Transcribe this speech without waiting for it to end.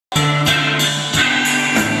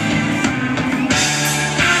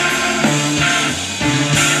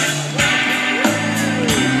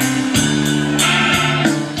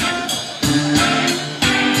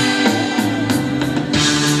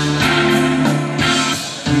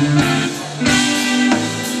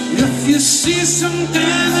see something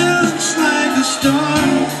that looks like a star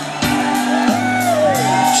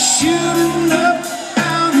shooting up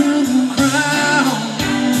out of the crowd,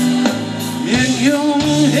 and your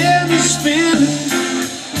head is spinning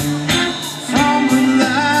from the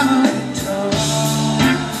loud guitar.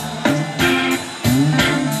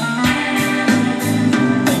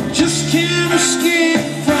 Just can't escape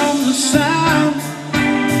from the sound.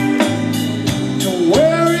 Don't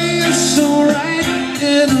worry, it's alright,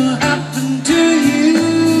 it'll happen to you.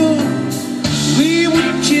 We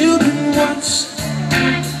were children once,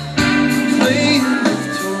 playing with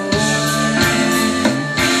toys.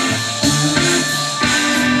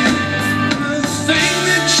 The thing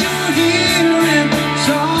that you're hearing is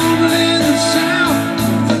only the sound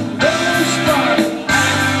of those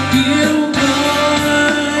ideal boys.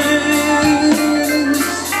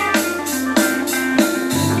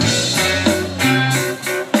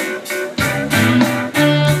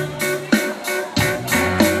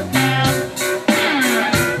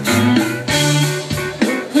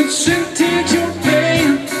 Percentage you're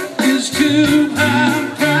paying is too high a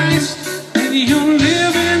price, and you're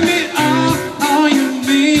living beyond all your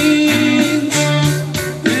means.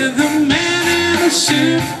 With a man in a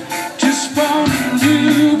suit just bought a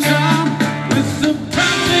new car, with the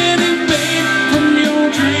profit he made from your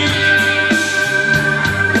dream.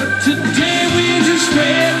 But today we just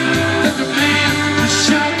read that the man was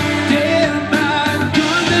shot dead by a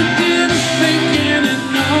gun that didn't make any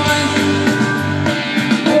noise.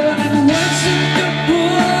 But it wasn't the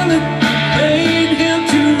bullet that laid him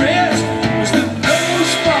to rest, it was the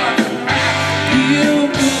ghost part of ideal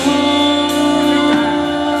boy.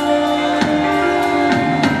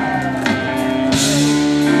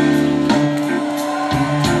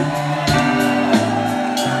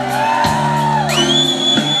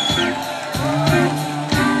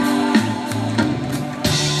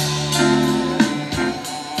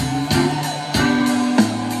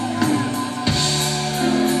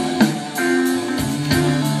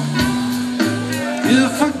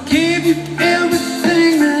 If I gave you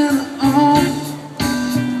everything that I own,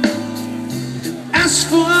 ask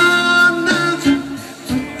for nothing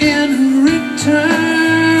in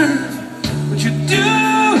return, would you do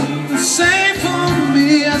the same for me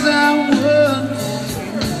as I would for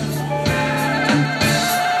you?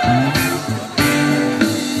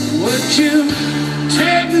 Would you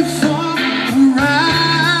take me for a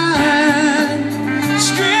ride?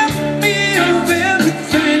 Strip me of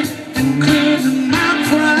everything, including my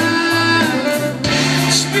pride.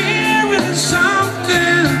 Spirit is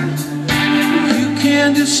something you can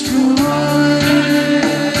destroy,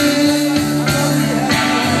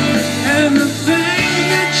 and the thing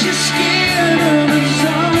that you're scared of is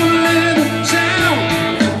only the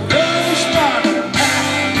sound of those part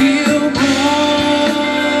ideal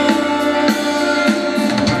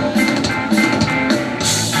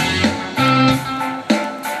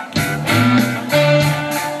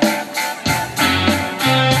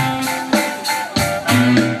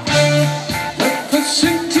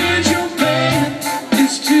percentage you're paying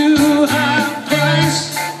is too high a price,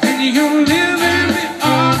 and you're living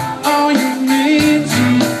beyond all your means.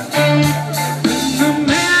 The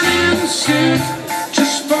man in the suit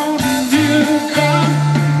just bought a new car,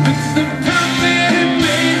 with the profit he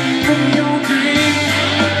made from your dream.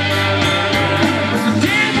 But the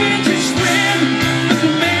day we just read that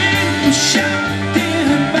the man was shot dead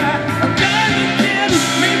by a gun that didn't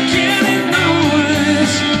make any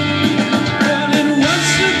noise. But it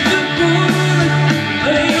wasn't the bullet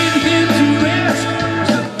laid him to rest, it was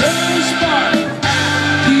the thirst part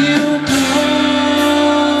ideal boy.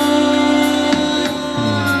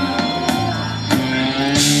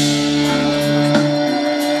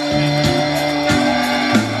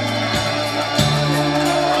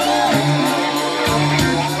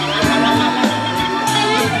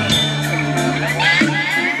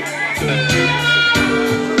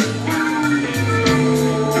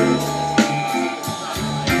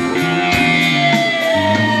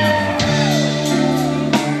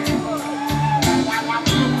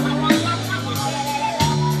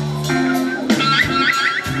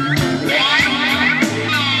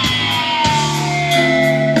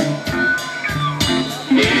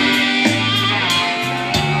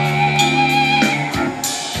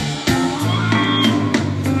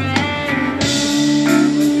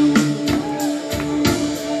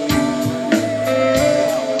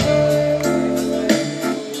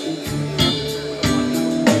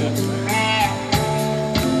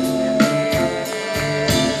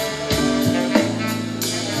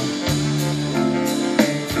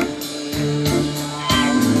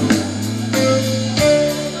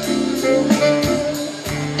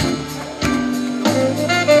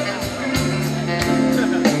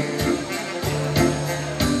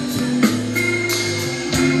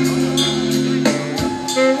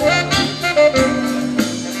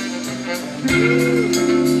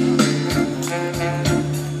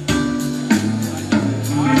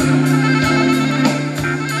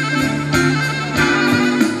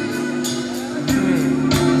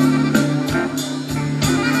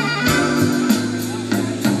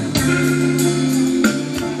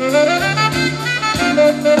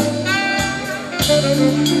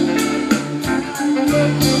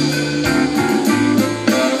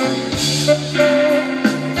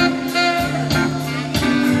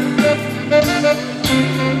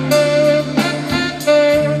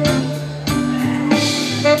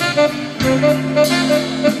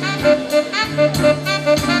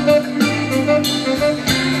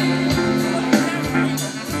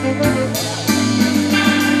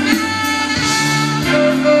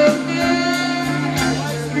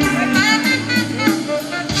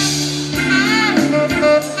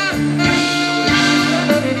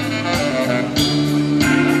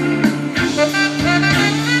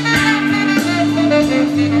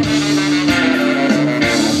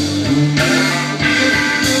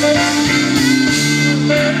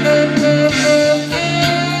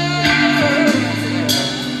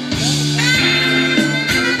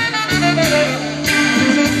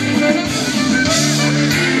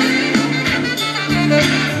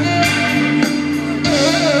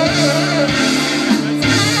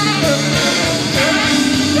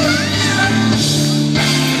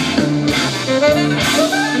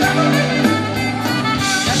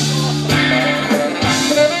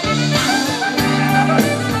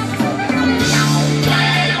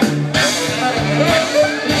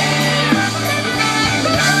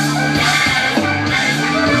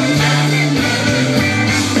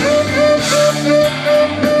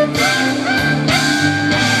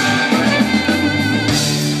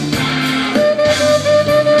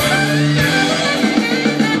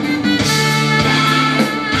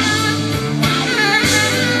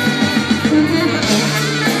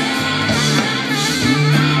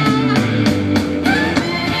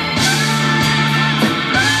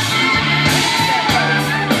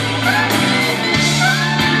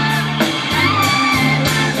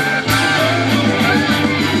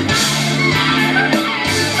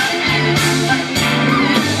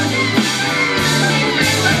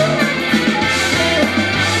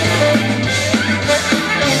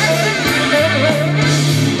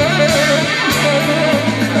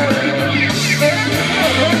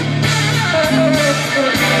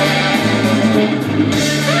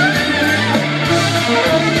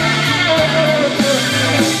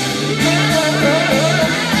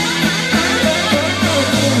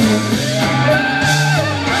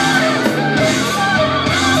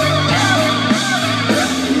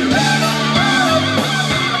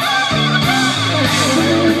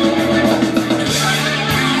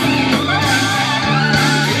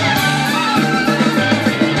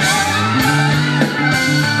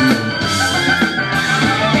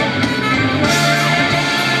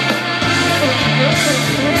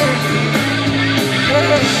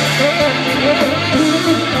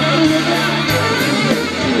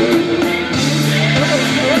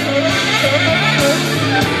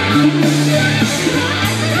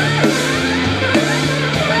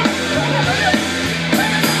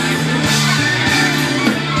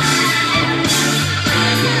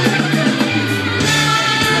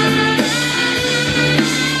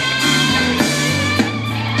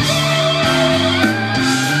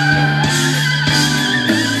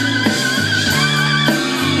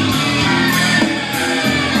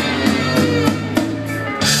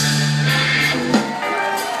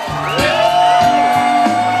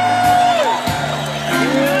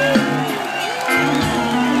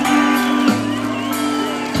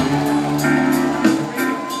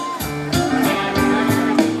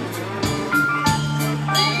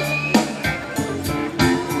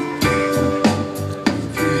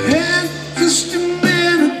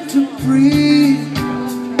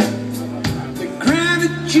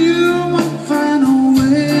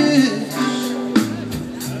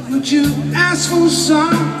 ask for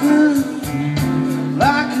something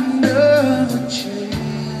like another chance,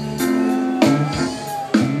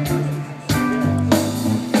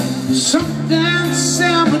 something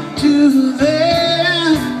similar to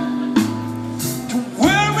that. Don't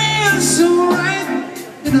worry, it's alright,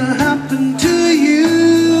 it'll happen to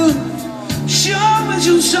you. Show us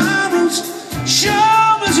your sorrows, show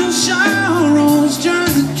us your sorrows, turn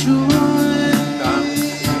to joy.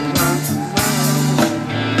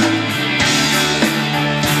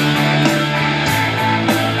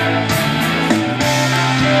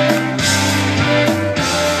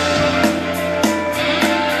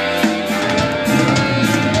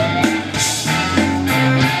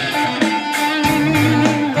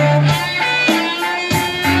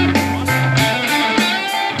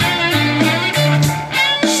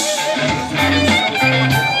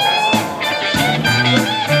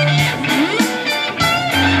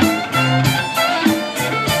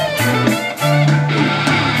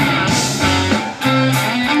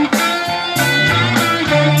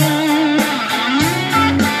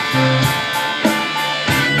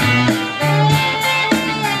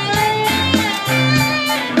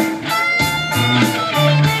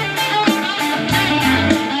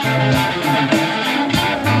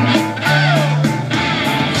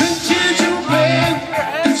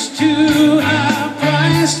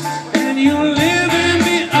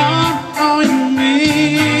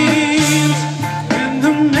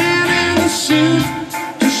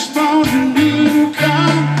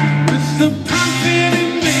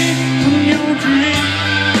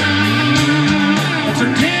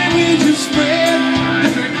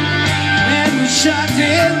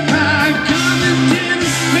 said my gun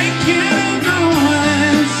didn't make any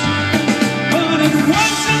noise, but it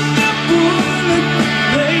wasn't the bullet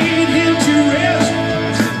laid him to rest.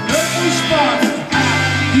 No spark, I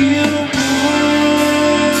hear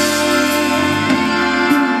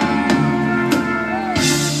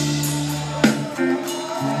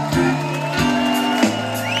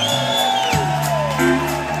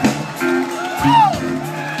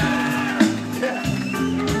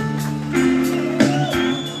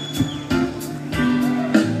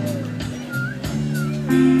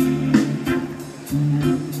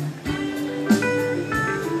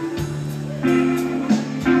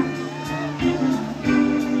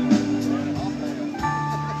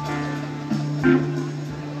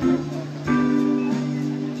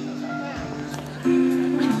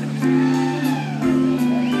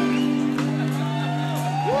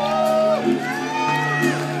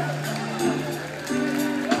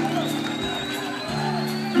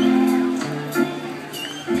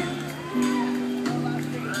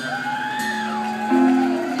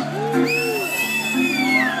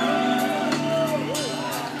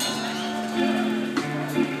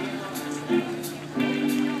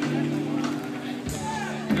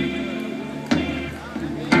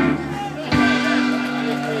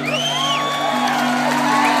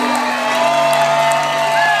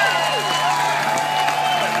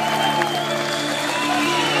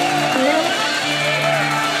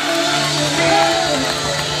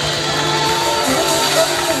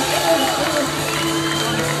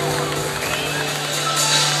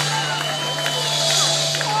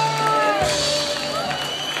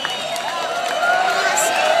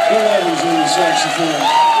Mule on the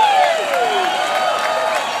saxophone.